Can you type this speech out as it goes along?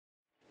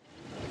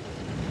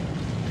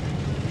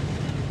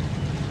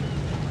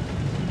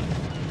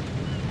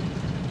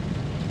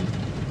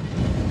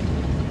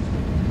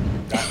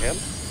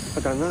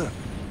don't know.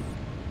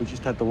 We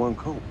just had the one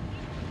call.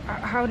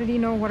 How did he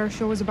know what our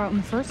show was about in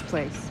the first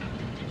place?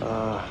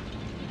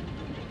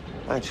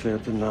 Actually, I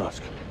didn't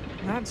ask.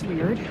 That's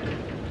weird.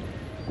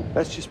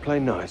 Let's just play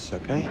nice,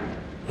 okay?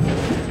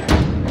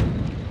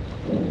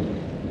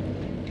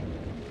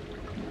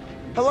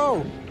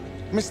 Hello,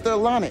 Mr.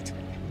 Lonnet.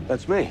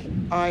 That's me.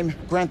 I'm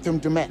Grantham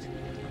Dumet.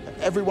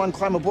 Everyone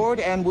climb aboard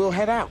and we'll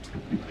head out.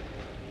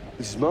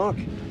 This is Mark.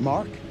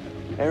 Mark?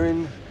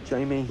 Erin,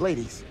 Jamie.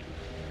 Ladies.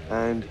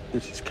 And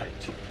this is Kate.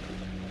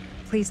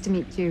 Pleased to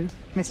meet you,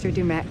 Mr.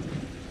 Dumet.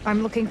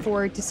 I'm looking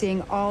forward to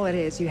seeing all it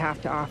is you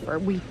have to offer.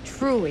 We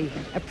truly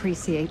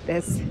appreciate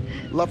this.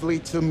 Lovely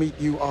to meet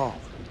you all.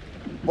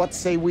 What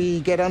say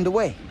we get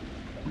underway?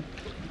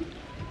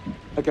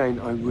 Again,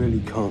 I really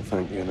can't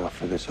thank you enough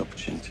for this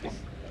opportunity.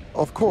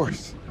 Of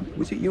course.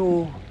 Was it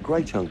your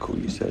great-uncle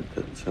you said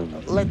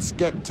that, Let's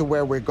get to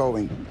where we're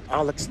going.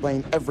 I'll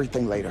explain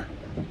everything later.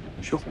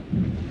 Sure.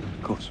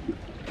 Of course.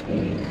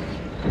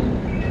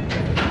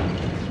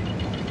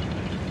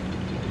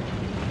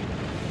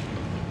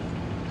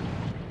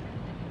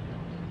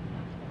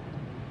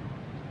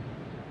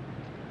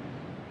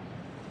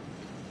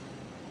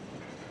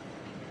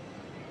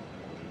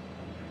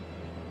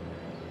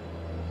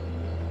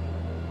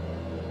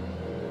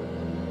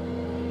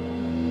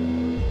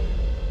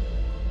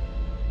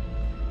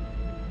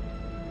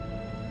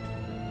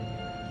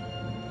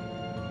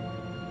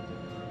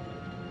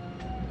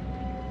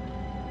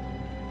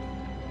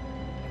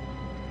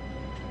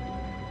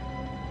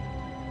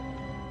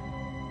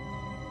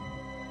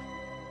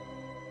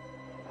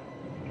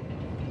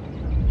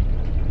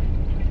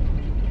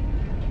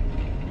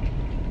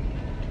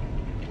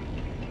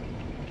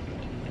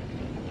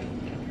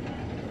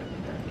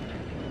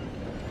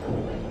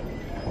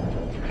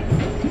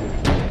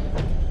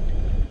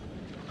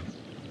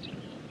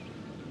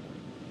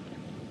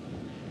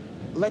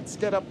 Let's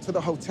get up to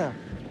the hotel.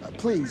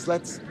 Please,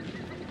 let's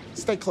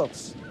stay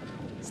close.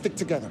 Stick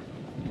together.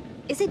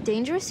 Is it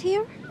dangerous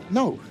here?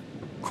 No,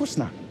 of course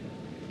not.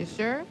 You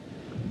sure?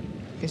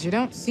 Because you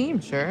don't seem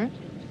sure.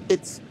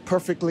 It's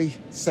perfectly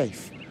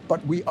safe.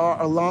 But we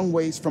are a long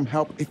ways from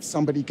help if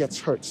somebody gets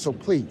hurt, so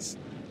please,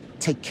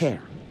 take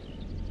care.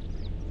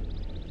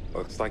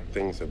 Looks like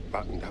things are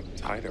buttoned up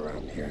tight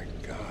around here.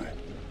 God.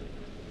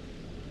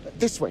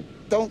 This way.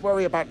 Don't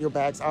worry about your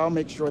bags. I'll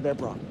make sure they're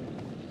brought.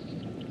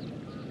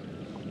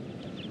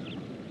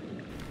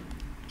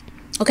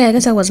 Okay, I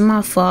guess that was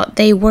my fault.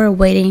 They were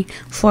waiting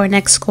for an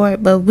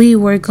escort, but we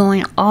were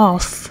going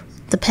off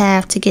the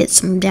path to get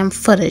some damn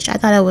footage. I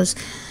thought it was...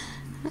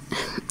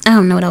 I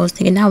don't know what I was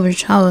thinking. I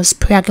was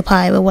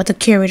preoccupied with what the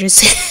curator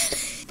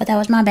said. But that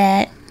was my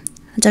bad.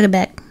 I took it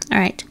back.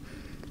 Alright.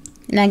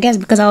 And I guess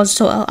because I was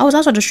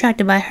also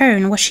distracted by her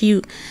and what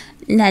she...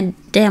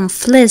 that damn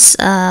Fliss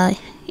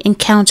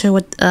encounter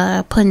with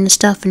putting the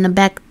stuff in the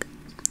back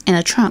in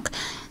a trunk.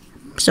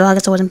 So I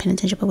guess I wasn't paying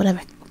attention, but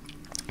whatever.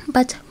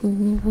 But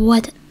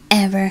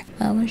whatever.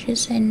 What should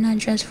say? Not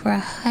dressed for a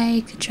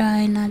hike.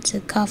 Try not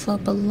to cough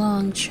up a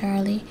lung,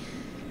 Charlie.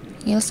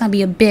 Yeah, let's not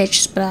be a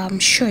bitch, but I'm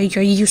sure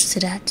you're used to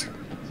that.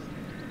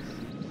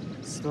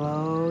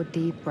 Slow,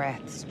 deep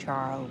breaths,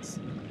 Charles.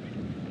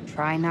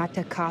 Try not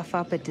to cough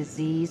up a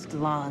diseased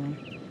lung.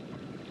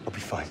 I'll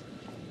be fine.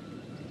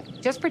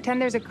 Just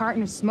pretend there's a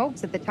carton of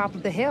smokes at the top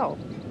of the hill.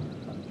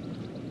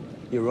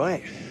 You're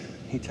right.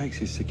 He takes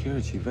his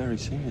security very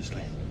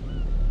seriously.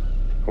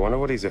 I wonder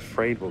what he's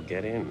afraid will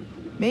get in.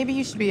 Maybe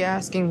you should be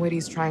asking what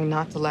he's trying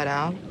not to let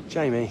out.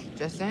 Jamie.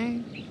 Just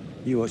saying.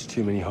 You watch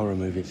too many horror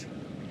movies.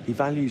 He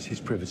values his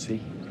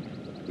privacy.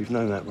 We've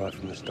known that right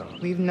from the start.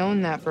 We've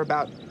known that for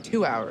about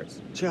 2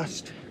 hours.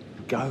 Just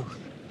go.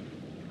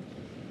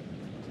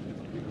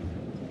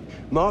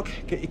 Mark,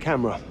 get your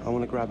camera. I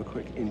want to grab a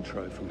quick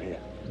intro from here.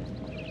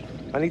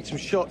 I need some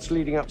shots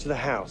leading up to the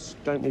house.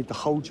 Don't need the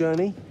whole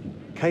journey.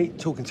 Kate,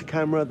 talking to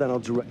camera, then I'll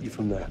direct you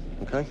from there,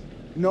 okay?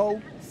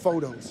 No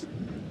photos.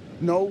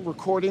 No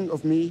recording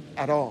of me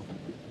at all.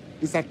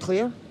 Is that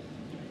clear?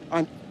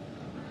 I'm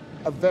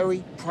a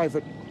very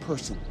private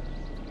person.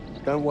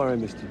 Don't worry,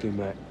 Mr.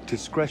 Dumet.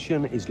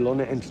 Discretion is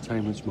Lonnet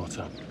Entertainment's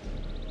motto.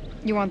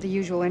 You want the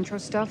usual intro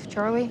stuff,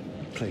 Charlie?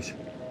 Please.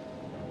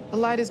 The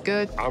light is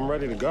good. I'm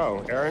ready to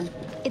go. Erin?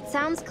 It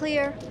sounds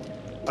clear.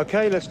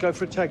 Okay, let's go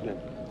for a take then.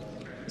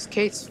 Is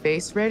Kate's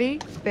face ready?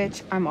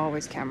 Bitch, I'm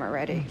always camera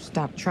ready.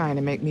 Stop trying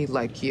to make me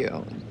like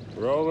you.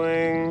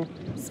 Rolling.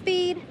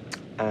 Speed.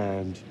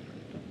 And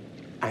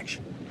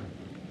action.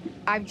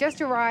 I've just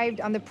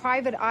arrived on the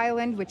private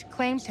island which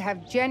claims to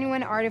have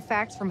genuine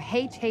artifacts from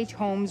H.H.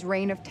 Holmes'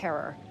 Reign of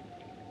Terror.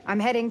 I'm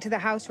heading to the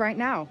house right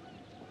now.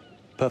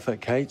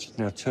 Perfect, Kate.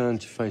 Now turn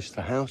to face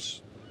the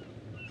house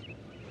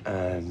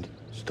and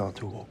start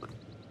to walk.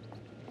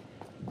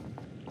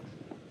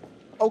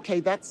 Okay,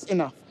 that's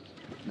enough.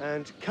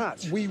 And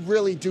cut. We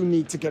really do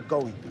need to get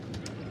going.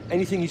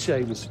 Anything you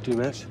say, Mr.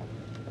 Dumet.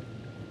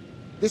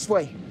 This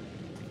way.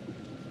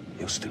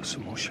 You'll steal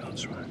some more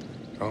shots, right?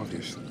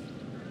 Obviously.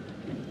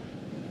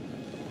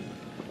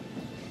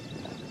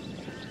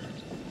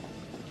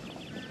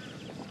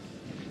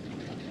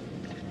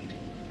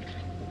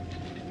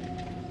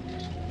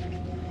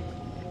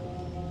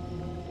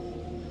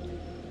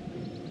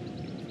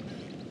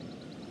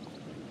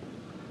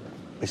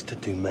 Mr.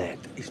 Dumet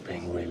is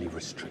being really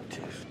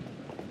restrictive.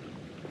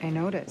 I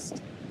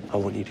noticed. I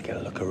want you to get a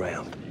look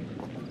around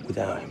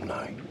without him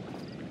knowing.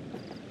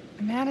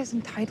 A man is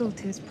entitled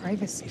to his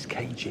privacy. He's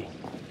cagey.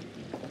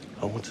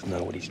 I want to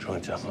know what he's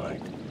trying to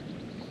hide.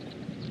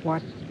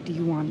 What do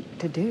you want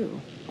to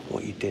do?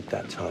 What you did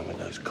that time with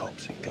those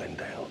cops in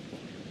Glendale.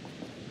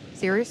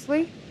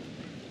 Seriously?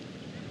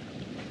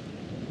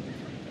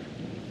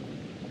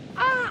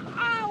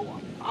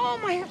 Ow! Oh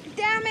my,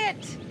 damn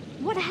it!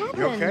 What happened?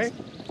 You okay?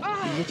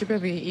 You get your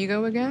baby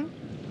ego again?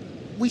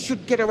 We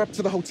should get her up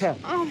to the hotel.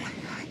 Oh my,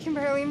 I can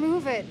barely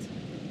move it.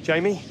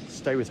 Jamie,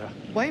 stay with her.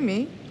 Why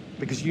me?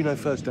 Because you know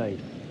first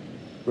aid.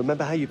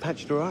 Remember how you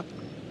patched her up?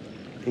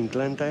 In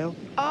Glendale?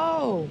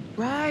 Oh,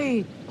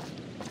 right.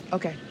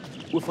 Okay.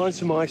 We'll find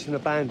some ice and a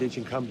bandage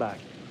and come back.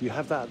 You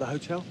have that at the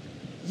hotel?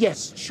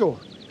 Yes, sure.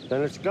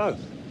 Then let's go.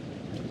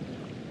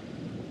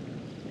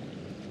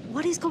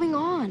 What is going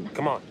on?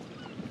 Come on.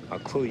 I'll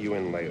clue you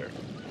in later.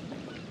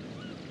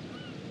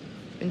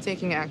 Been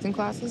taking acting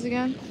classes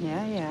again?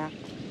 Yeah.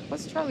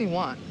 What's Charlie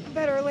want? A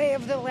better lay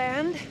of the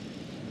land.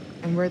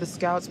 And we're the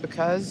scouts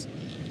because?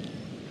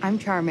 I'm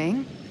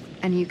charming,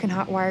 and you can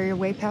hotwire your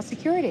way past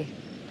security.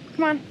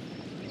 Come on.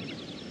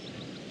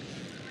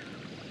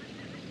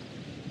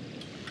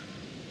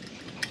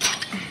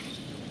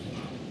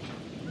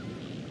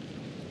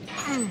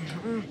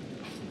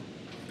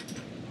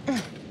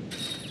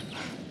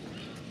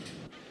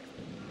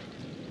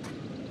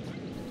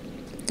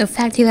 The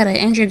fact he let an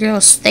injured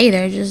girl stay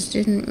there just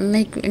didn't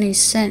make any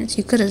sense.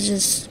 You could have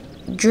just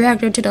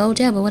dragged her to the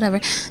hotel, but whatever.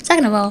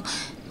 Second of all,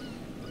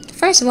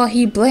 first of all,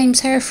 he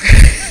blames her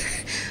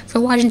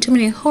for watching too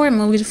many horror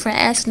movies, for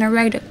asking her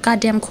regular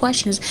goddamn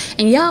questions.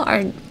 And y'all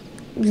are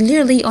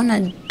literally on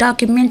a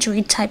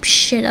documentary type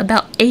shit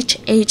about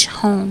H.H.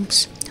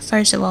 Holmes,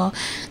 first of all.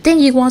 Then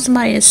you want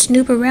somebody to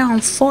snoop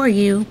around for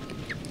you,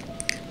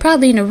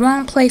 probably in the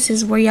wrong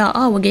places where y'all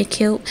all will get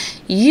killed.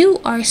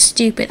 You are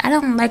stupid. I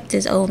don't like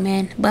this old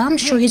man, but I'm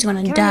sure he's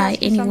gonna die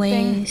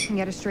anyways. And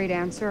get a straight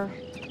answer,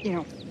 you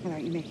know,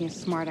 without you making a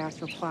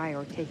smart-ass reply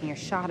or taking a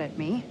shot at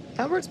me.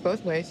 That works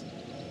both ways.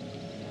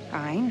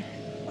 Fine.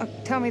 Look,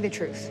 tell me the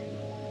truth.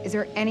 Is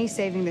there any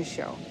saving this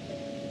show?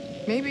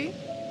 Maybe.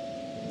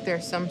 If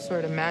there's some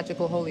sort of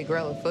magical holy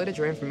grail of footage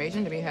or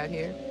information to be had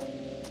here.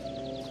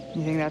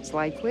 You think that's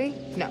likely?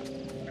 No.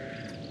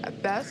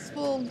 At best,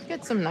 we'll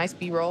get some nice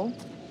B-roll.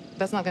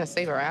 That's not gonna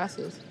save our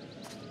asses.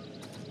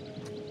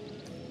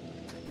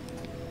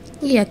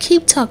 Yeah,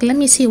 keep talking. Let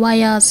me see why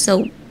y'all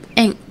so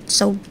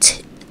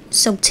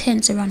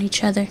tense around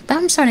each other. But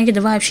I'm starting to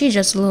get the vibe she's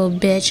just a little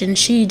bitch, and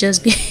she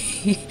just be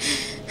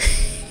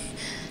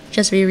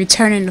just be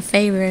returning the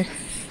favor.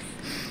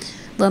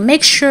 But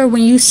make sure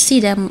when you see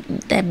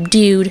that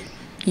dude,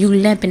 you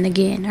limping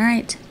again. All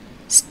right,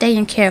 stay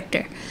in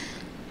character.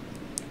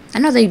 I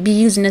know they be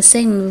using the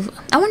same.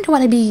 I wonder why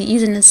they be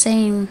using the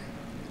same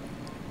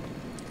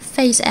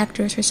face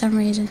actors for some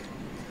reason.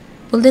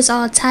 Will this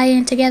all tie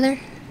in together?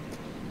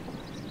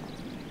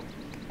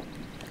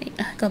 Wait,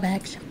 go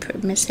back.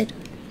 Miss it.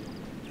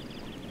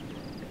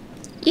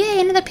 Yay,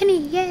 another penny.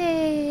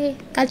 Yay.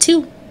 Got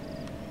 2.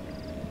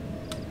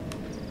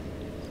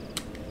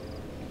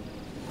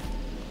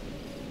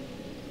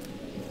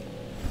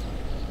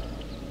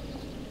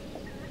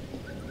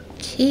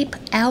 Keep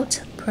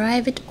out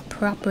private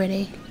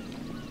property.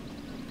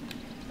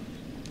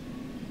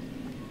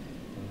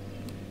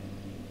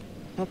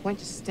 No point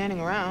just standing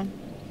around.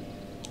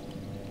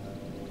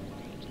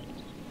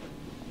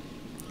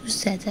 Who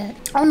said that?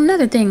 Oh,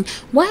 another thing.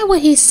 Why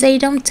would he say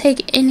don't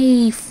take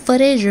any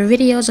footage or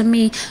videos of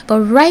me, but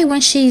right when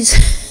she's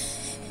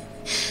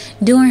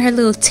doing her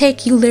little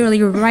take, you literally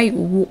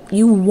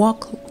you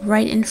walk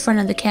right in front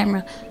of the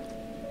camera.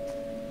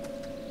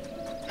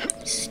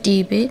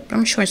 Stupid.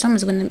 I'm sure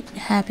something's gonna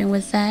happen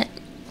with that,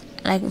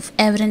 like with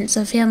evidence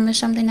of him or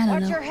something. I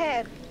don't know. Watch your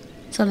head.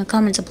 It's gonna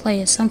come into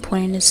play at some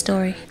point in this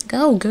story.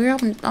 Go, girl.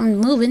 I'm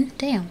moving.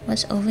 Damn.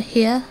 What's over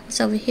here? What's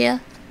over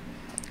here?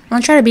 I'm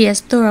gonna try to be as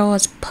thorough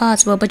as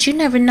possible, but you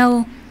never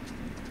know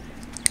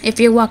if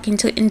you're walking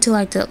into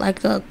like a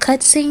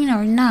cutscene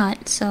or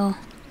not. So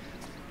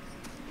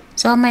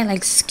I might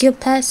like skip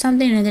past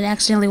something and then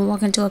accidentally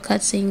walk into a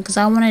cutscene because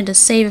I wanted to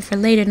save it for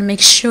later to make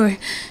sure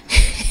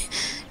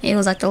it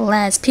was like the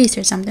last piece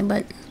or something.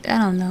 But I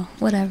don't know.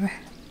 Whatever.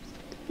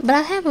 But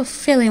I have a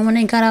feeling when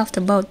they got off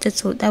the boat,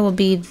 that will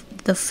be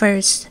the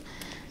first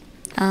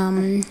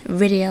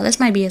video. This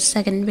might be a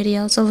second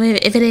video. So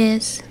if it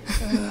is,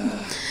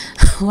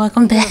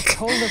 welcome back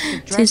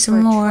to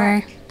some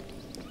more.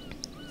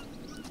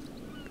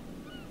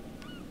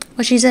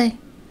 What'd she say?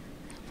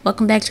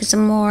 Welcome back to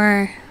some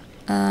more.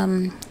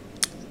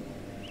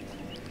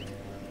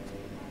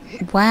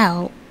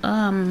 Wow.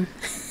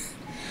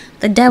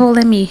 The devil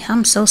in me.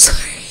 I'm so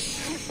sorry.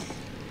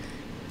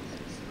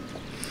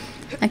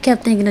 I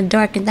kept thinking of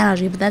Dark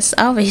Anthology, but that's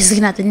obviously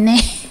not the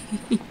name.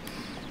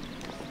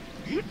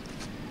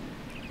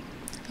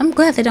 I'm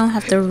glad they don't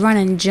have to run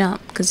and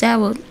jump, because that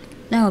would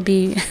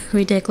be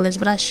ridiculous.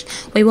 But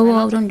wait,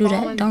 whoa, don't do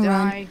that. Don't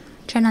run.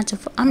 Try not to.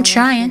 I'm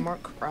trying.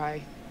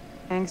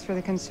 Thanks for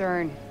the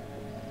concern.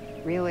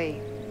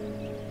 Really.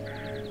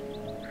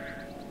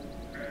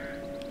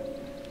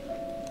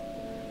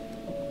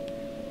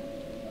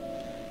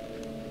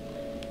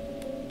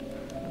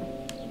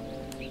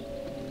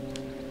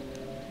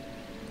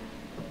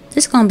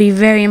 This is gonna be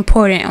very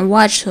important, and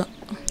watch.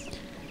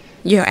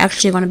 You're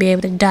actually gonna be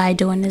able to die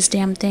doing this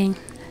damn thing.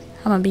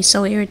 I'm gonna be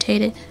so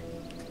irritated.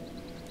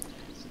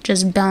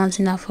 Just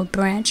balancing off a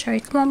branch.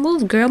 Alright, come on,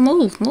 move, girl,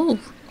 move,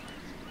 move.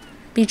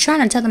 Be trying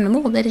to tell them to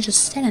move, they're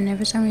just standing there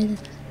for some reason.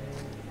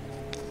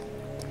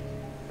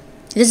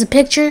 Is this a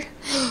picture?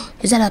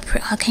 Is that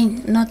a I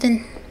can't,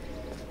 nothing?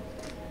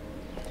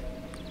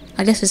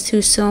 I guess it's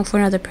too soon for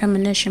another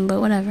premonition,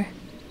 but whatever.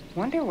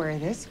 Wonder where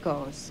this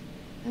goes.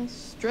 It's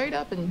straight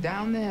up and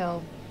down the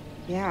hill.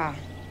 Yeah.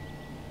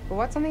 But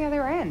what's on the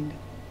other end?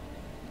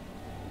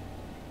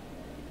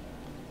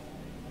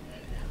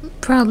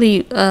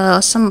 Probably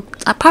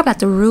probably at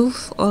the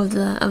roof of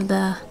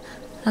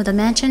the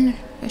mansion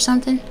or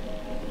something.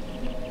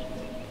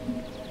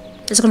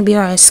 It's gonna be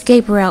our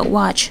escape route.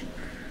 Watch.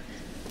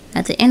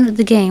 At the end of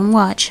the game,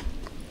 watch.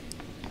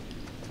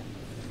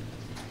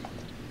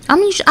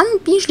 I'm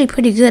usually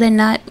pretty good at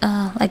not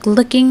like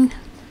looking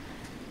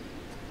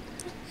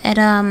at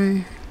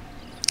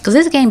because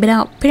this game been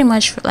out pretty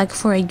much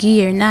for a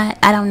year.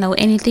 I don't know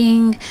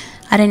anything.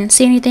 I didn't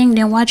see anything,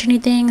 didn't watch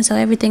anything, so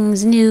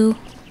everything's new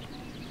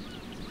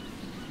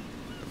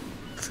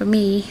for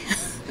me.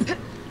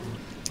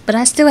 But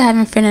I still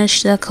haven't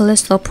finished the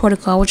Callisto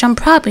Protocol, which I'm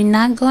probably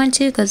not going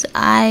to, because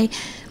I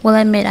will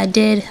admit I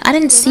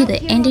didn't see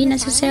the ending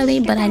necessarily,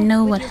 but I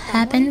know what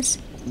happens.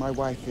 My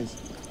wife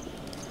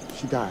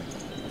she died.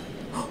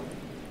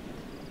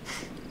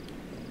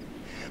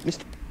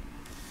 Mr.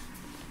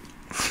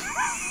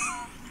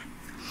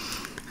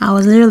 I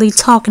was literally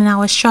talking, I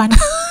was trying to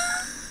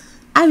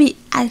I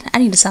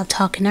need to stop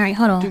talking. Alright,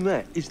 hold on.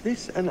 Dumet, is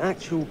this an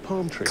actual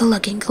palm tree? Good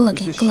looking, good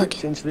looking, Was good this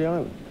shipped looking. into the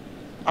island?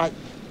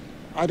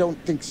 I don't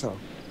think so.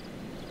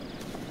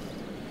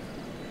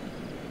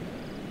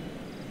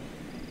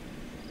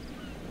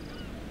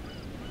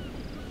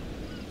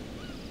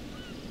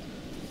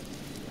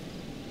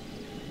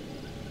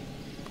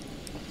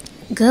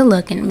 Good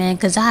looking, man,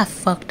 because I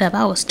fucked up.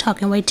 I was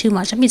talking way too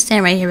much. Let me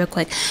stand right here real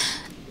quick.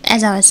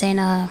 As I was saying,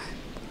 I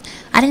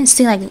didn't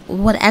see like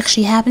what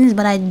actually happens,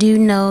 but I do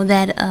know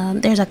that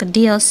there's like a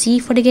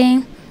DLC for the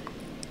game,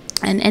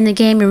 and in the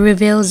game it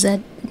reveals that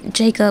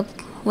Jacob,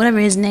 whatever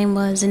his name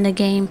was in the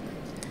game,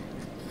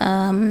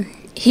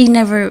 he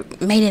never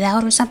made it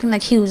out or something.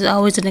 Like he was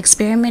always an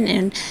experiment,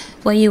 and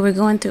what you were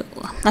going through,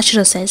 I should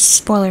have said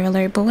spoiler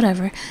alert, but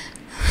whatever.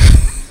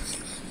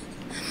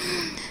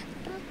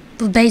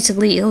 But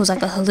basically it was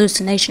like a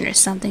hallucination or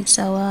something,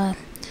 so I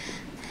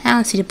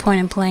don't see the point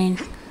in playing.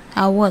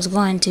 I was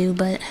going to,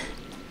 but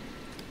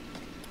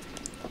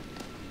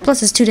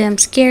plus it's too damn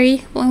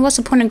scary. Well, what's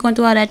the point of going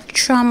through all that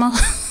trauma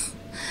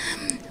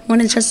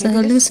when it's just a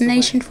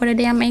hallucination for the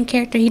damn main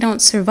character? He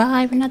don't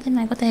survive or nothing.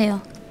 Like, what the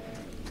hell?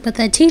 But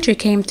that teacher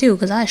came through,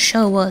 because I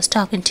sure was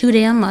talking too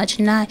damn much,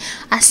 and I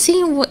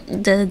seen what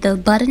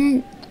the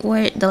button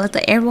where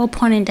the arrow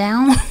pointing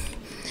down,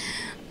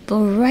 but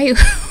right,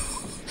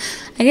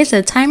 I guess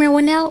the timer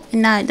went out,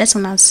 and that's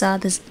when I saw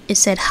this. It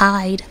said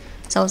hide,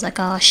 so I was like,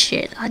 oh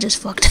shit, I just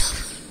fucked up.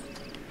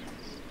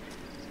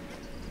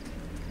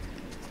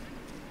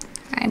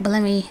 Alright, but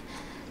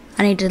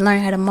I need to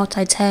learn how to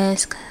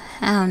multitask.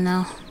 I don't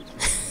know.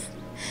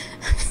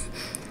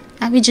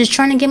 I be just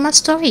trying to get my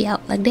story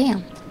out, like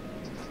damn.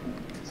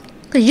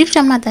 Cause usually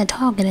I'm not that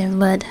talkative,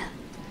 but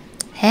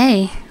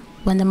hey,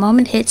 when the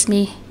moment hits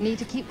me, Need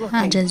to keep looking.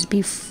 I just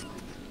be.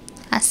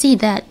 I see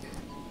that.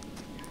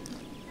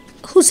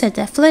 Who said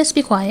that? Fliss,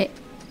 be quiet.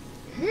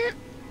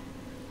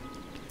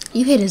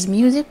 You hear this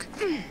music?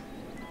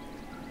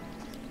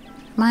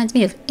 Reminds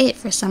me of It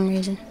for some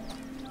reason.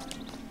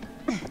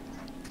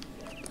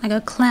 Like a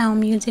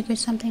clown music or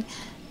something.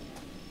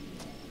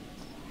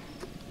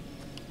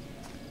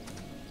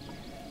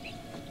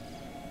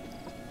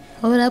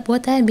 Hold up,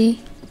 what that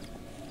be?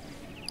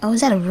 Oh,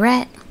 is that a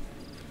rat?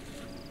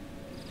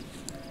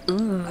 Ooh,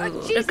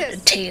 look at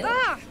the tail.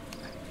 Ah!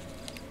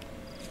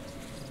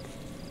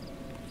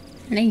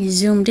 And they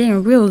zoomed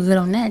in real good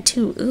on that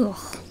too.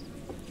 Ugh.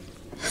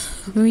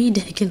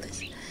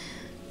 Ridiculous.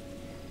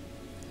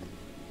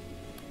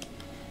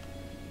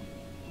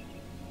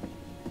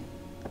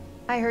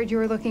 I heard you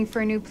were looking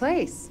for a new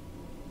place.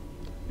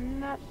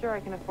 Not sure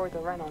I can afford the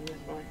rent on this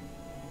one.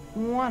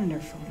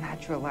 Wonderful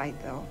natural light,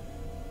 though.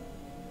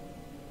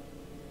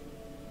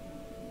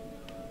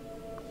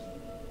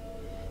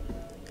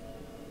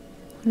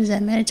 What is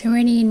that?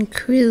 Mediterranean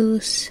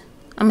cruise.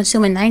 I'm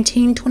assuming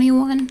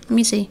 1921. Let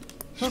me see.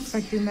 Looks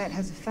like Dumet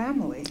has a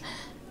family.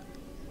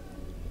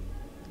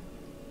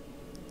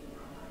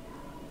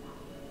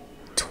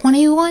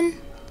 21?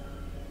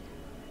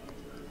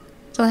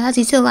 So how's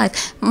he still alive?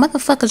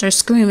 Motherfuckers are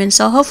screaming,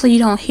 so hopefully you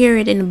don't hear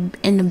it in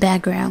the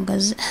background,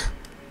 cause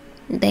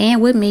they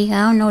ain't with me.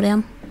 I don't know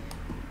them,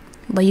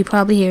 but you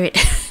probably hear it.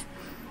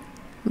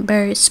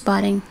 Bird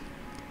spotting.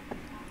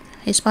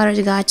 A Spotter's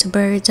Guide to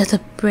Birds of the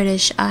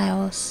British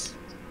Isles.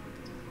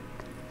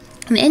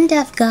 An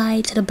in-depth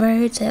guide to the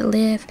birds that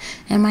live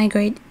and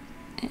migrate.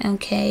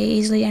 Okay,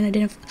 easily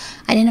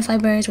identify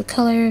birds with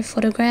color,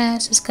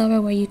 photographs,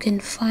 discover where you can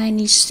find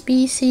each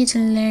species,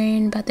 and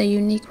learn about their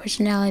unique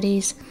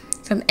personalities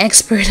from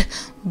expert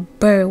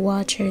bird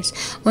watchers.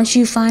 Once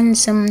you find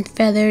some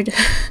feathered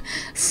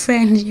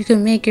friends, you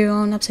can make your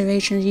own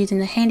observations using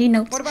the handy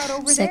notes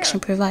section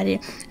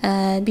provided.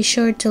 Be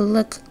sure to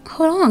look.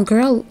 Hold on,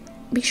 girl.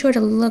 Be sure to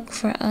look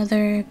for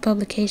other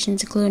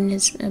publications, including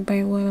this bird.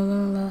 Blah,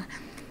 blah, blah.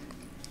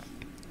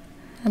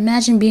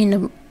 Imagine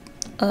being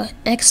a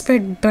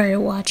expert bird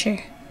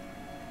watcher.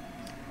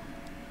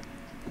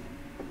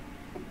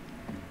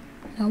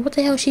 Now, what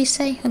the hell she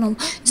say? Hold on.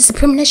 Is this a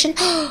premonition?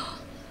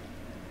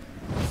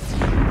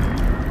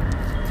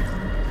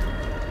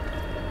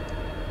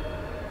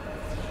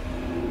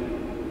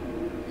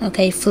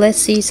 Okay, let's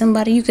see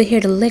somebody. You could hear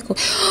the liquid.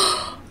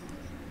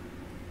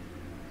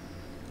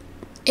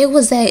 It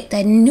was that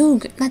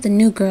new, not the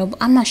new girl.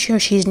 But I'm not sure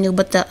she's new,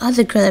 but the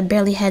other girl that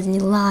barely has any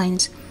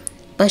lines.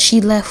 But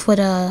she left with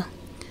the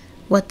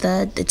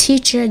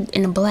teacher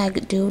and the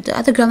black dude, the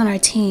other girl on our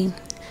team.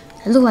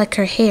 It looked like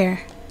her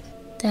hair.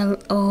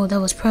 That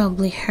was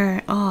probably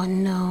her. Oh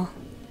no.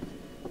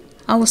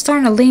 I was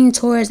starting to lean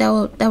towards that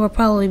would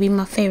probably be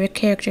my favorite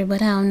character,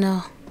 but I don't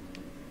know.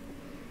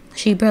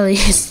 She barely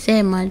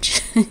said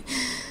much.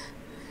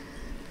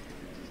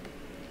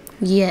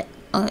 yet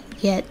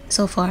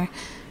so far.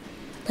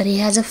 But he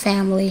has a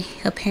family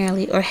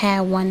apparently, or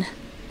had one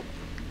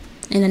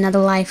in another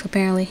life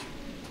apparently.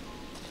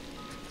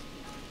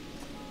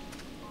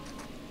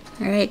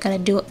 Alright, gotta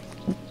do it.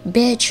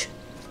 Bitch.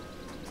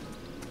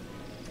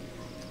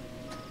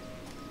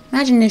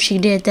 Imagine if she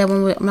did that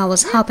when I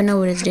was hopping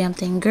over this damn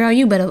thing. Girl,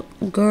 you better...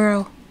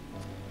 Girl.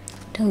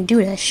 Don't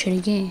do that shit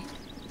again.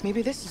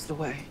 Maybe this is the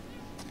way.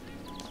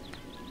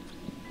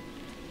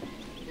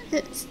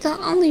 It's the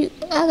only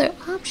other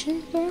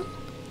option, girl.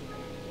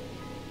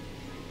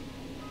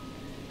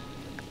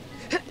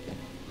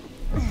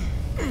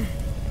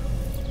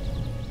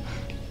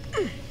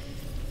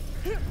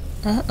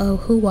 Uh-oh,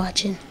 who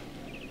watching?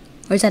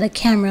 Or is that a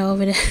camera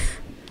over there?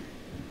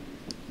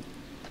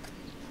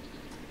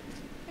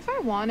 If I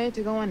wanted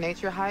to go on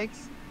nature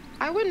hikes,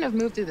 I wouldn't have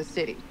moved to the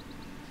city.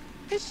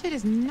 This shit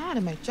is not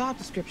in my job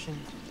description.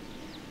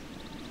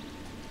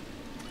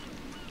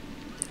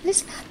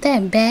 It's not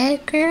that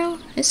bad, girl.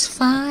 It's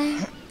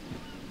fine.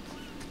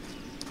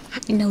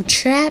 No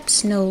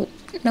traps, no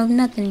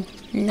nothing.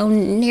 No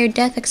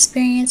near-death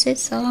experience.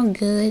 It's all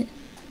good.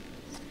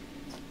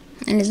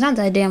 And it's not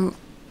that damn...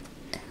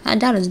 I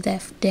doubt it's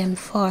that damn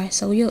far,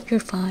 so you're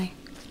fine.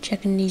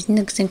 Checking these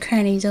nooks and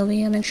crannies over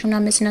here, make sure I'm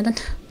not missing nothing.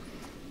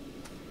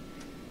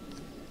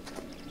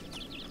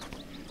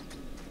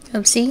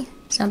 Oh, see?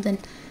 Something.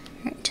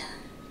 Right.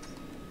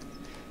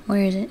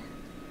 Where is it?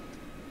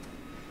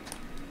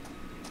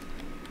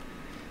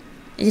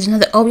 Is it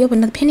another... Oh, we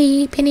opened another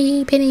penny.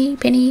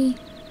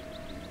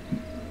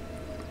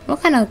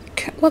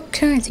 What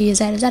currency is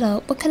that? Is that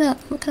what kind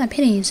of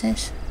penny is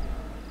this?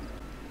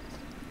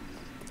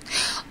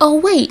 Oh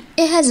wait,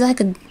 it has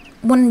like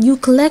when you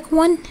collect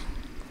one,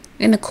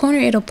 in the corner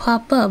it'll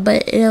pop up,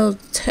 but it'll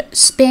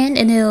spin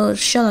and it'll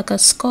show like a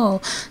skull.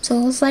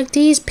 So it's like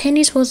these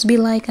pennies supposed to be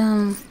like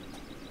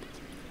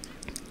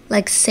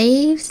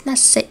saves, like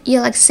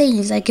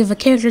saves. Like if a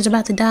character is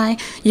about to die,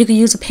 you can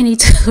use a penny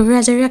to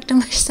resurrect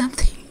them or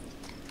something.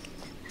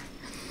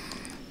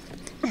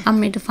 I'm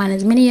ready to find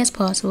as many as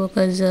possible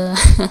because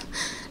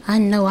I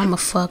know I'm a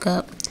fuck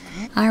up.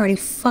 I already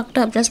fucked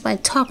up just by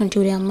talking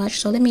too damn much,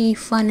 so let me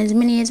find as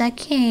many as I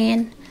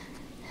can.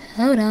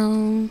 Hold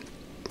on.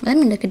 Let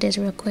me look at this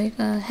real quick.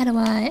 How do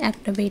I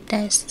activate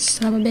that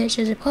son of a bitch?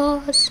 Is it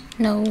pause?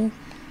 No.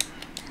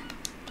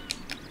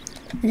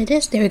 And it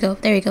is. There we go.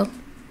 There we go.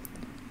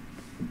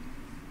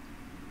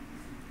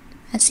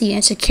 I see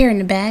insecure in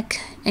the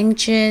back.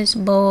 Anxious,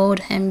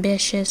 bold,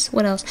 ambitious.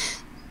 What else?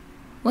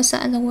 What's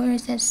the other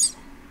words? That's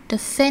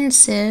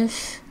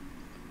defensive.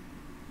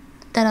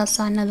 That I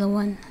saw another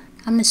one.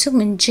 I'm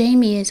assuming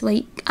Jamie is...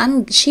 Wait,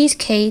 she's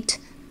Kate.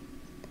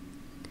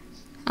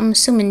 I'm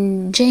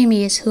assuming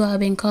Jamie is who I've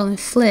been calling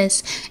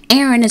Fliss.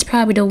 Aaron is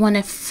probably the one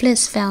that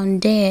Fliss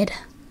found dead.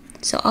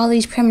 So all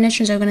these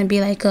premonitions are going to be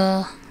like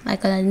an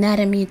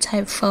anatomy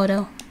type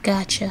photo.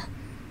 Gotcha.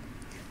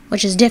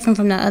 Which is different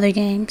from the other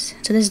games.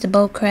 So this is the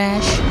boat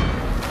crash.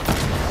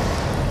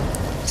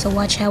 So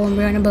watch out when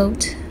we're on a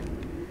boat.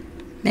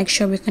 Make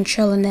sure we're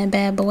controlling that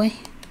bad boy.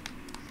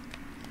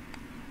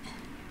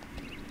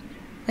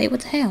 Wait,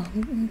 what the hell?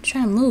 I'm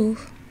trying to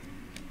move.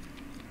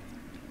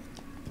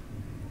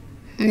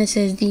 And this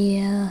is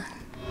the,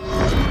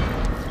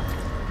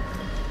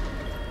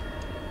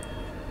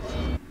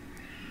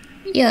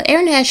 Yeah,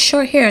 Aaron has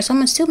short hair, so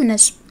I'm assuming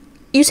that's...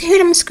 You hear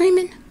them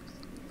screaming?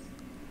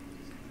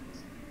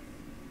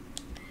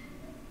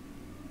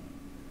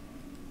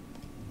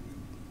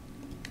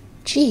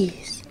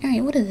 Jeez.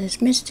 Alright, what is this?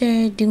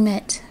 Mr.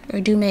 Dumet, or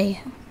Dumay.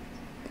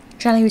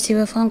 Charlie received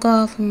a phone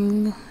call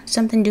from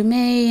something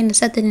Dumay and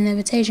accepted an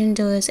invitation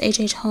to his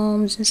H.H.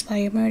 Holmes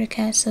inspired murder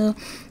castle.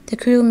 The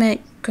crew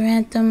met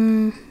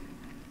Grantham.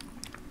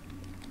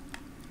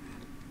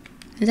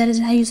 Is that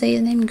how you say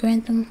his name?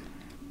 Grantham?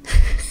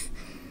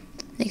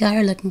 They got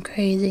her looking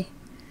crazy.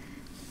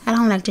 I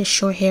don't like this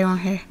short hair on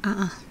her.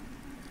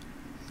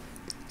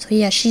 So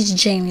yeah, she's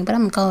Jamie, but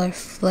I'm gonna call her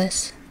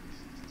Fliss.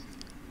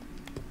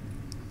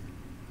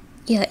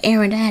 Yeah,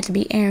 Aaron. That had to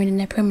be Aaron in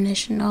that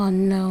premonition. Oh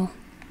no.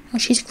 Oh,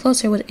 she's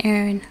closer with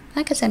Aaron.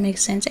 I guess that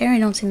makes sense. Aaron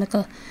don't seem like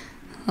a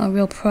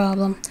real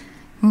problem.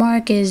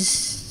 Mark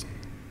is...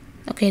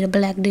 okay, the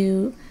black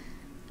dude.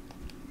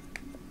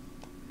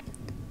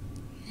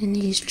 And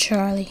he's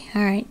Charlie.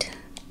 Alright.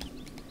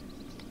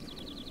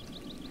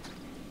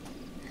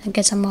 I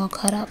guess I'm all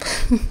caught up.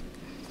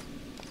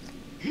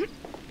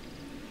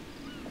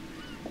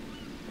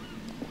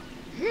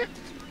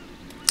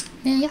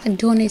 Man, y'all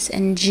doing this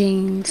in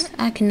jeans.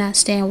 I cannot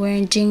stand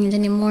wearing jeans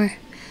anymore.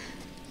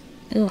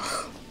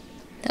 Ugh.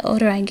 The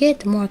older I get,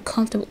 the more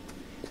comfortable.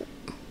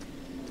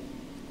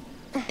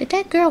 Did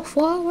that girl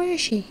fall? Where is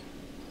she?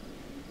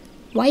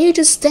 Why are you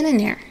just standing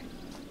there?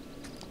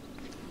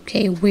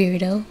 Okay,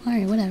 weirdo.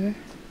 Alright, whatever.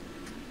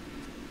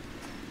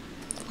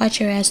 Watch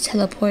your ass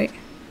teleport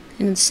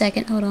in a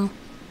second. Hold on.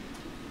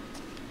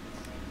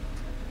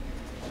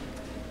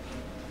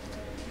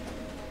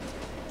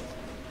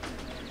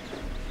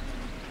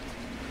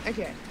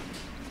 Okay.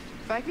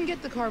 If I can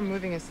get the car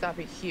moving and stop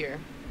it here,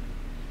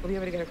 we'll be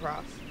able to get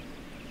across.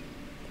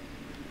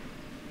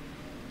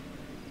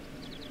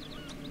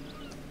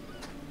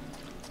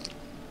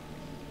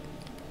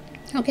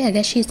 Okay, I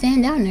guess she's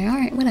staying down there.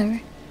 Alright,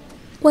 whatever.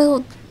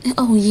 Well,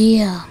 oh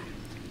yeah.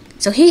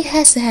 So he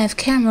has to have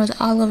cameras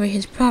all over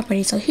his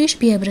property, so he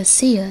should be able to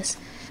see us.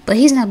 But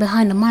he's not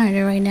behind the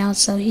monitor right now,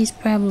 so he's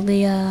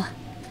probably, not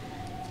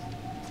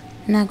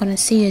gonna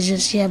see us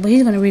just yet, but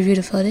he's gonna review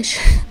the footage.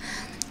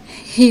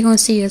 He gonna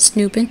see us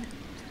snooping.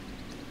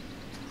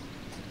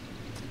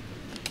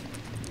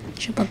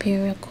 Jump up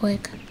here real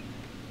quick.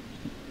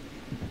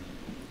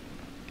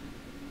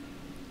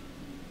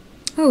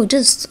 Oh,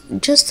 just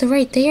to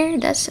right there?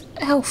 That's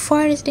how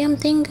far this damn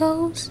thing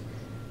goes?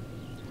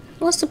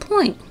 What's the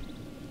point?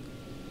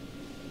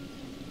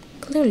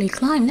 Clearly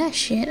climb that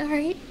shit,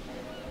 alright.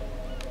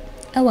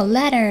 Oh, a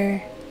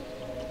ladder.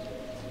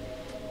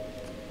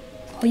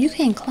 Oh, you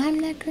can't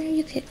climb that, girl?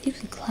 You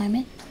can climb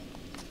it.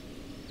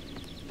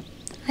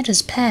 I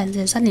just passed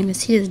this. I didn't even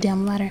see this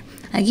damn ladder.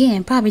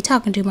 Again, probably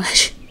talking too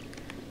much.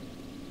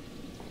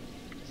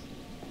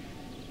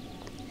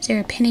 Is there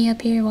a penny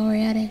up here while we're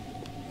at it?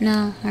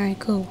 No. Alright,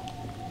 cool.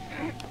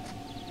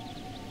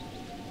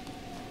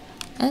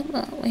 Oh,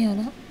 wait,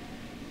 hold up.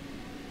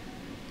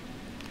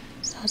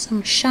 Saw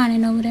something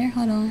shining over there.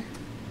 Hold on.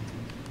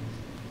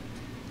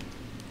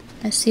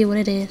 Let's see what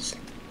it is.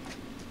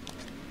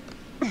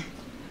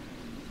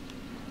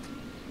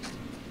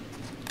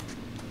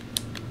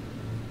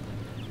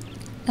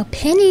 A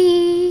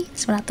penny!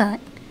 That's what I thought.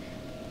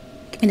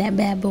 Give me that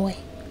bad boy.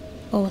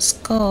 Oh, a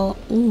skull.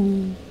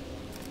 Ooh.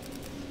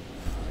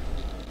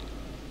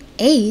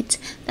 8?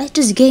 That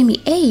just gave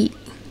me 8.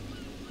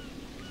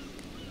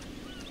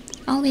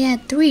 I only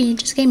had 3. It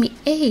just gave me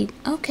 8.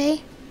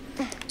 Okay.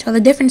 So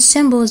the different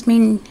symbols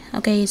mean...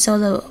 okay, so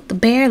the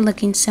bear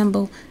looking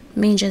symbol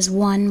means just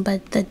 1,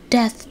 but the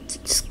death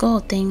skull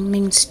thing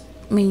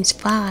means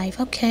 5.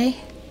 Okay.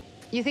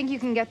 You think you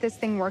can get this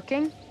thing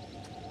working?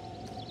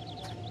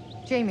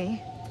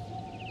 Jamie,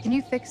 can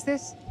you fix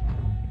this?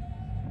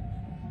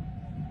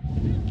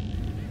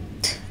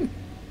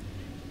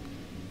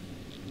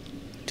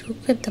 To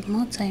equip the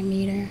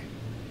multimeter.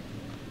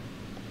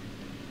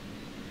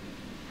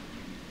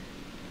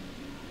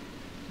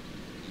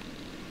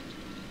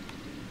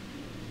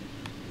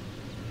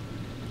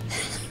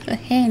 The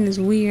hand is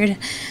weird.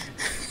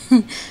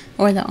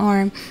 Or the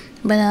arm.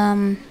 But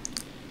I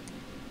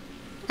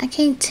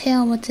can't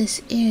tell what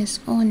this is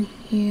on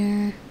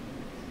here.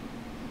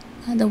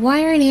 The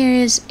wiring here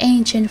is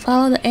ancient.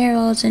 Follow the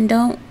arrows and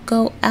don't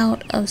go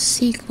out of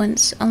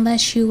sequence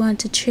unless you want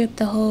to trip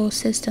the whole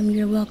system.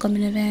 You're welcome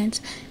in advance.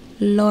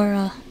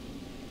 Laura.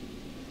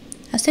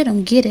 I still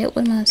don't get it.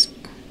 What am I...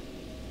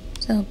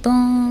 so,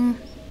 boom.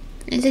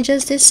 Is it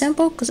just this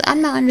simple? Because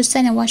I'm not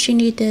understanding why she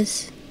need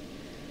this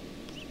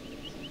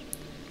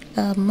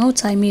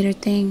multimeter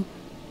thing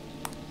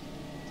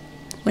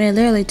when it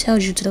literally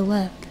tells you to the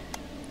left.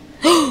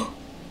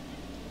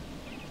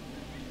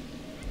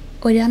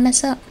 Wait, did I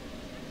mess up?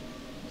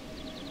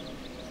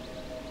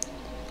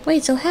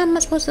 Wait, so how am I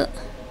supposed to...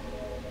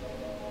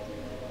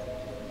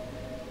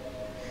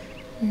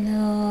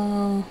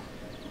 no.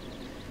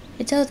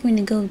 It tells me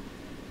to go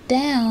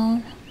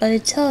down, but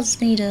it tells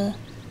me to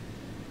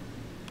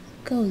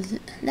go...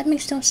 that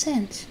makes no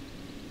sense.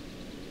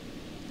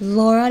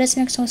 Laura, this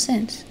makes no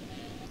sense.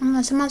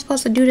 Unless, am I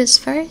supposed to do this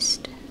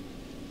first?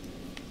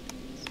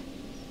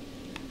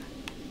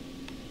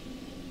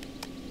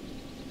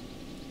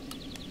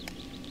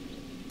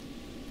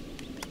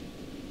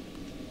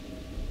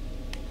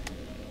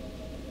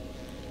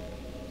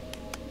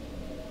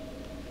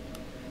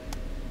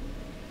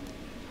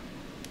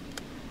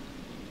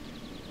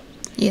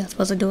 Yeah, I'm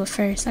supposed to do it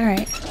first.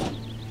 Alright.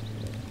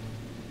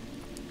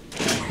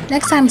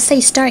 Next time,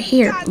 say start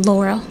here,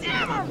 Laura.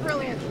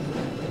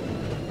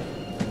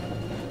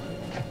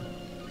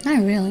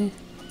 Not really.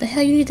 The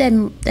hell you need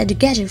that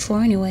gadget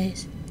for,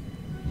 anyways?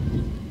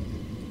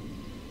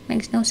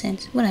 Makes no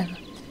sense. Whatever.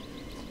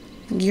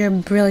 You're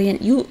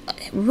brilliant. You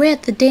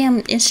read the damn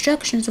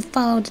instructions to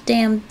follow the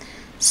damn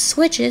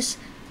switches.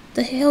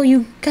 The hell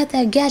you got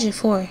that gadget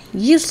for?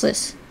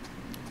 Useless.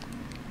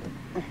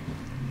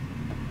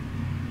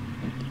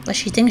 But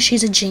she thinks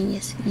she's a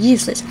genius.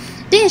 Useless.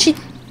 Then she...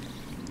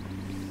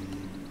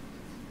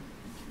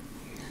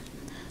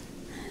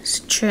 It's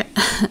true.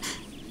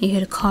 You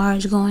hear the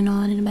cars going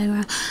on in the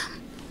background.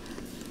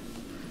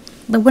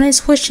 But when I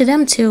switched to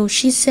them two,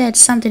 she said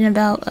something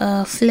about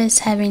Fliss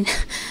having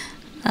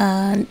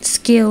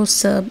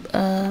skills to,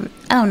 I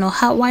don't know,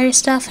 hot wire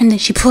stuff. And then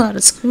she pulled out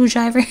a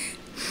screwdriver.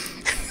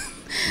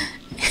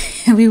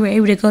 And we were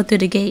able to go through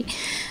the gate.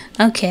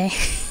 Okay.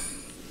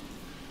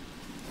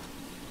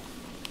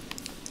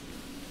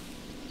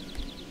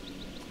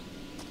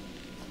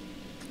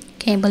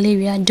 Can't believe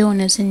y'all doing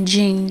this in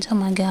jeans. Oh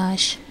my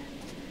gosh.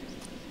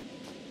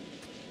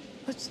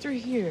 What's through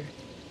here?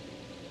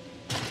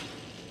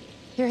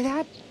 Hear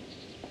that?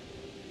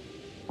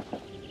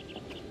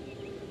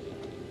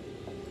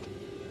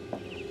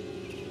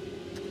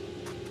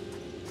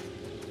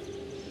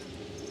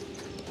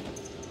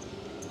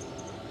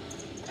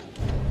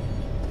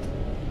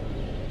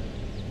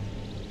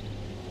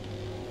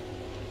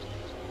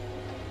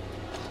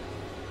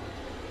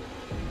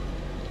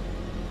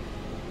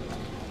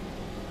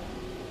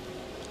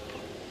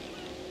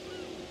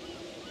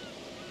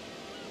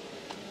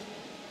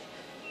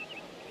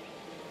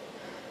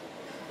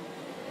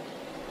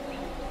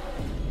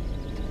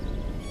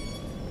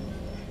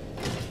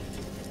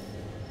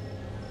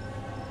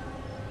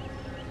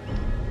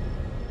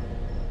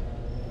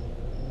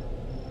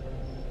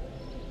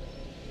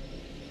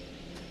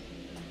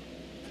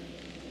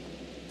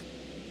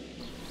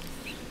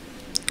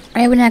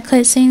 Right when that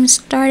cutscene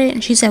started,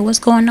 and she said, "What's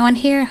going on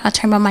here?" I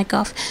turned my mic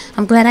off.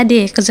 I'm glad I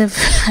did, because if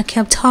I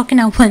kept talking,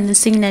 I wouldn't have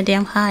seen that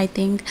damn high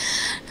thing.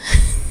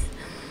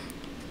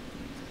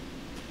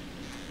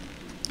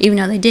 Even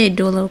though they did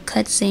do a little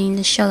cutscene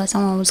to show that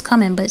someone was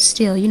coming, but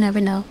still, you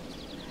never know.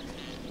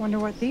 Wonder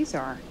what these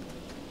are.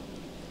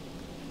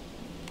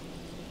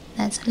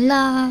 That's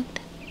locked.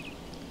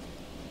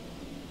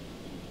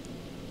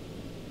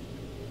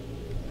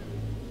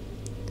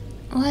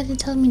 Why did it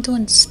tell me to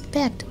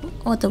inspect?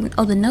 Oh,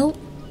 the note?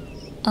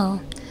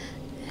 Oh.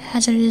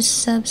 Hazardous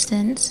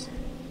substance.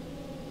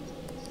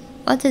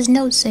 What does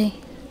note say?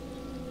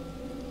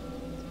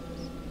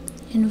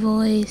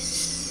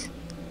 Invoice.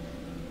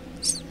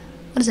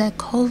 What is that?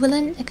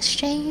 Covalent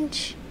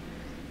exchange?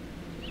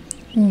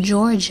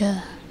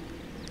 Georgia.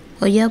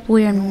 Oh, yep,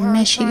 we're in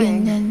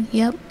Michigan then.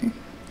 Yep,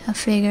 I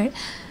figured.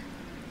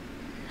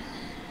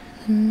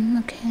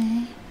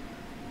 Okay.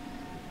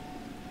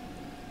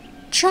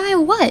 Try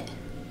what?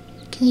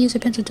 Can you use a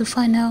pencil to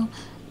find out?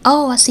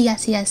 Oh, I see.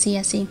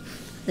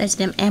 That's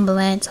them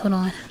ambulance. Hold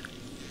on.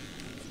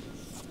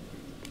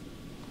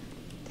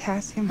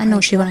 I know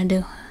what she wanna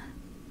do.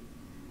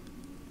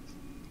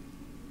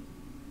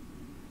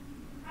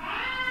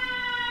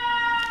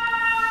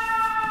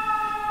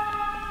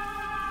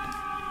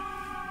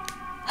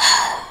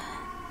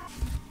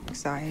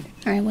 Side.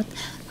 All right, what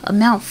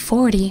amount?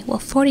 40. Well,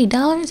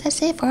 $40.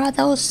 That's it for all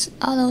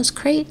those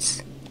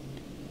crates.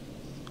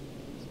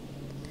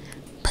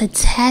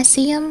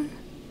 Potassium.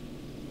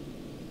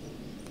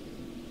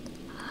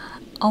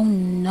 Oh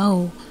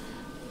no.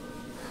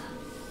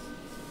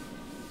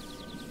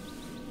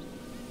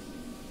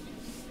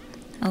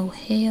 Oh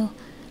hell.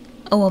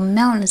 Oh,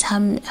 amount is how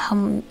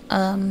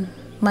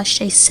much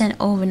they sent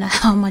over, not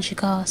how much it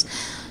costs.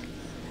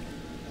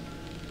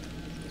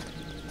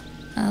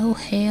 Oh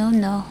hell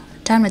no.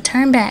 Time to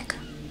turn back.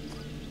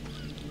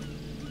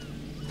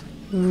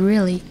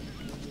 Really?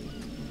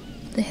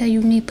 The hell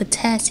you need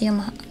potassium?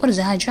 What is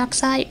it,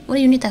 hydroxide? What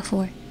do you need that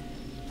for?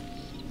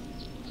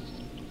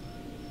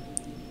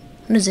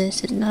 What is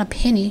this? It's not a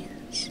penny.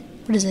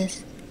 What is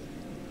this?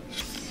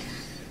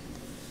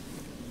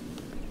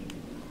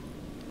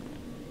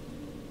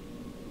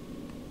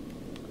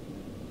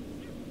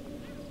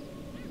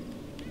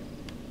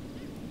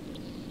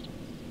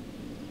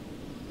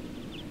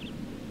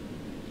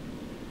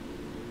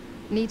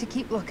 Need to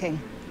keep looking.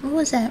 What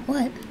was that?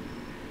 What?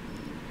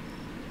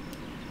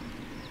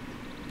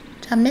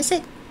 Did I miss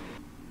it?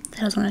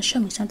 That was going to show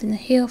me something to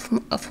heal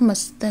from a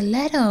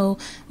stiletto.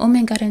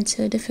 Woman got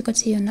into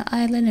difficulty on the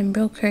island and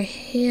broke her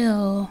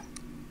heel.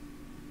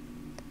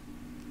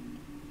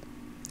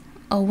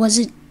 Oh, was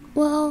it?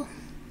 Well,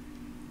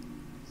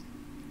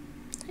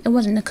 it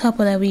wasn't the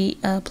couple that we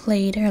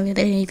played earlier.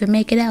 They didn't even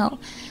make it out.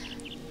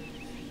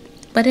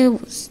 But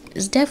it's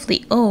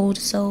definitely old,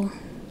 so...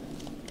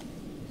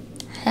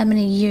 How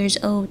many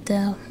years old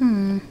though?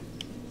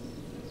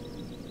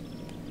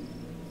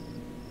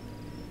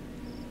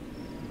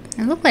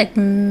 It looked like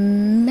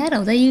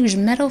metal. They use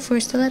metal for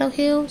stiletto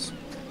heels.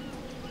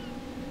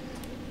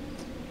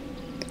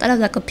 Thought it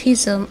was like a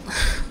piece of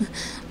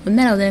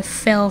metal that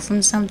fell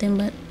from something,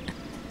 but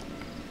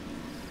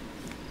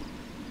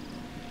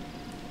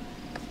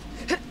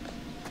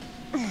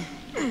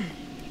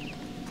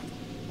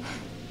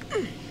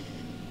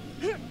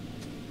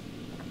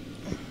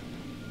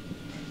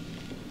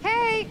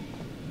Hey!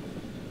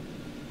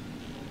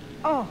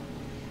 Oh,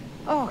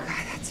 God,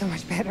 that's so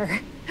much better.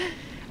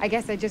 I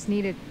guess I just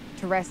needed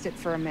to rest it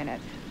for a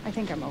minute. I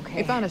think I'm okay.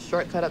 We found a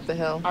shortcut up the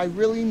hill. I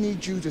really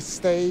need you to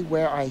stay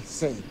where I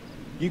say.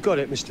 You got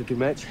it, Mr.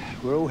 Dumet.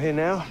 We're all here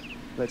now.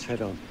 Let's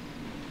head on.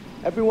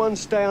 Everyone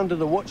stay under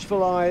the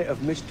watchful eye of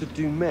Mr.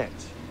 Dumet,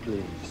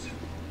 please.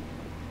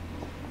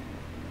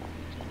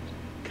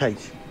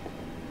 Kate.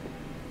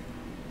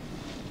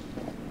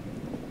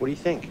 What do you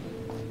think?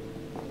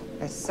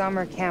 A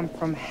summer camp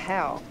from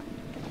hell.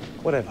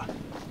 Whatever.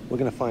 We're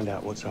gonna find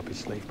out what's up his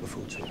sleeve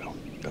before too long.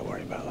 Don't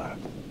worry about that.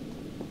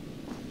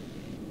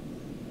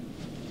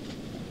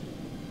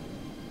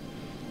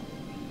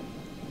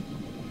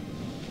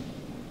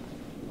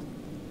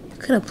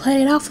 could have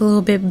played it off a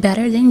little bit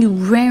better. Then you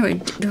ran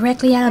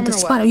directly out of the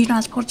spot you're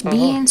not supposed to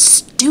be in.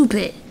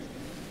 Stupid.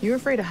 You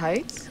afraid of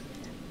heights?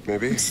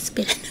 Maybe.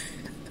 Spit.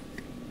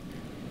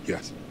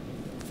 Yes.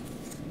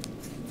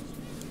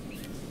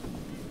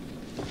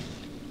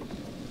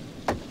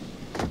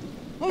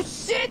 Oh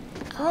shit!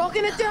 We're all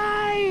gonna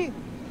die!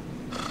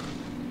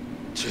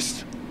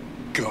 Just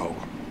go.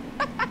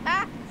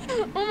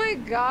 Oh my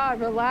god,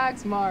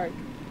 relax, Mark.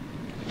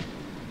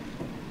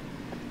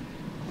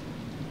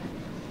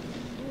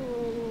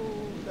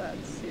 Oh,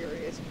 that's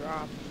serious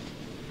drop.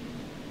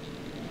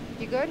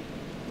 You good?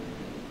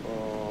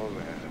 Oh,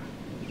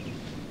 man.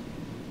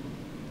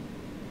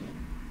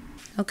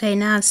 Okay,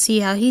 now I see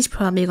how he's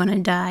probably gonna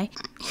die.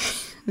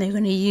 They're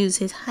gonna use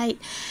his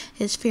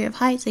fear of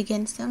heights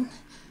against him.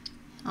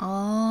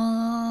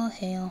 Oh,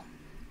 hell.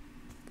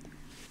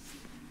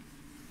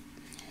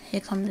 Here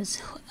comes this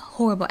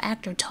horrible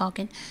actor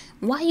talking.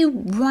 Why you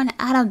run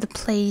out of the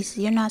place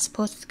you're not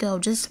supposed to go?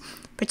 Just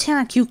pretend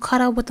like you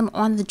caught up with them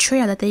on the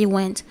trail that they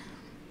went.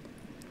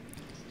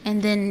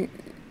 And then,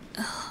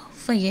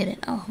 forget it.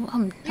 Oh,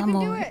 I'm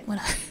over it.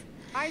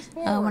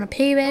 I want to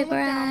payback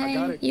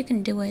ride. You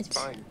can do it.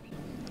 Fine.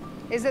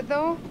 Is it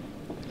though?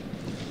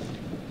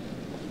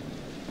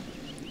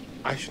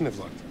 I shouldn't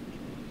have looked.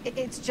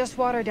 It's just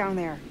water down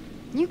there.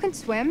 You can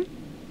swim.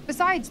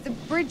 Besides, the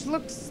bridge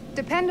looks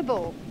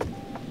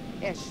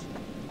dependable-ish.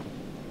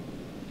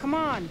 Come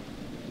on.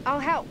 I'll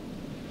help.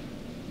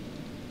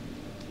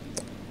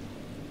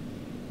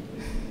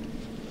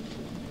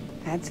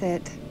 That's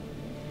it.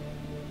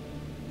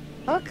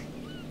 Look.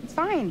 It's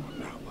fine. I'm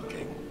not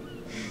looking.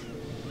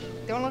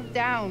 Don't look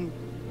down.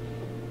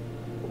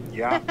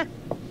 Yeah.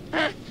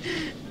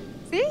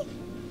 See?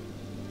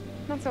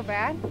 Not so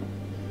bad.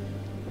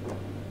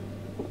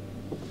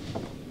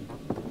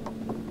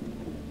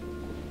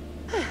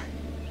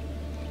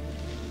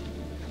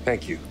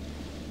 Thank you.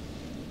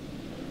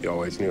 You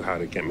always knew how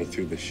to get me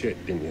through the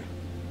shit, didn't you?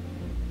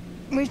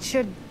 We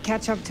should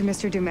catch up to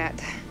Mr.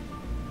 Dumet.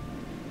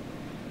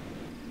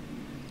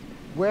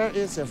 Where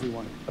is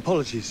everyone?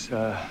 Apologies,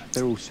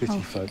 they're all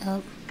city folk.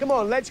 Oh, Come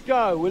on, let's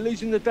go. We're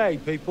losing the day,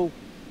 people.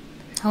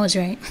 I was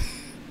right.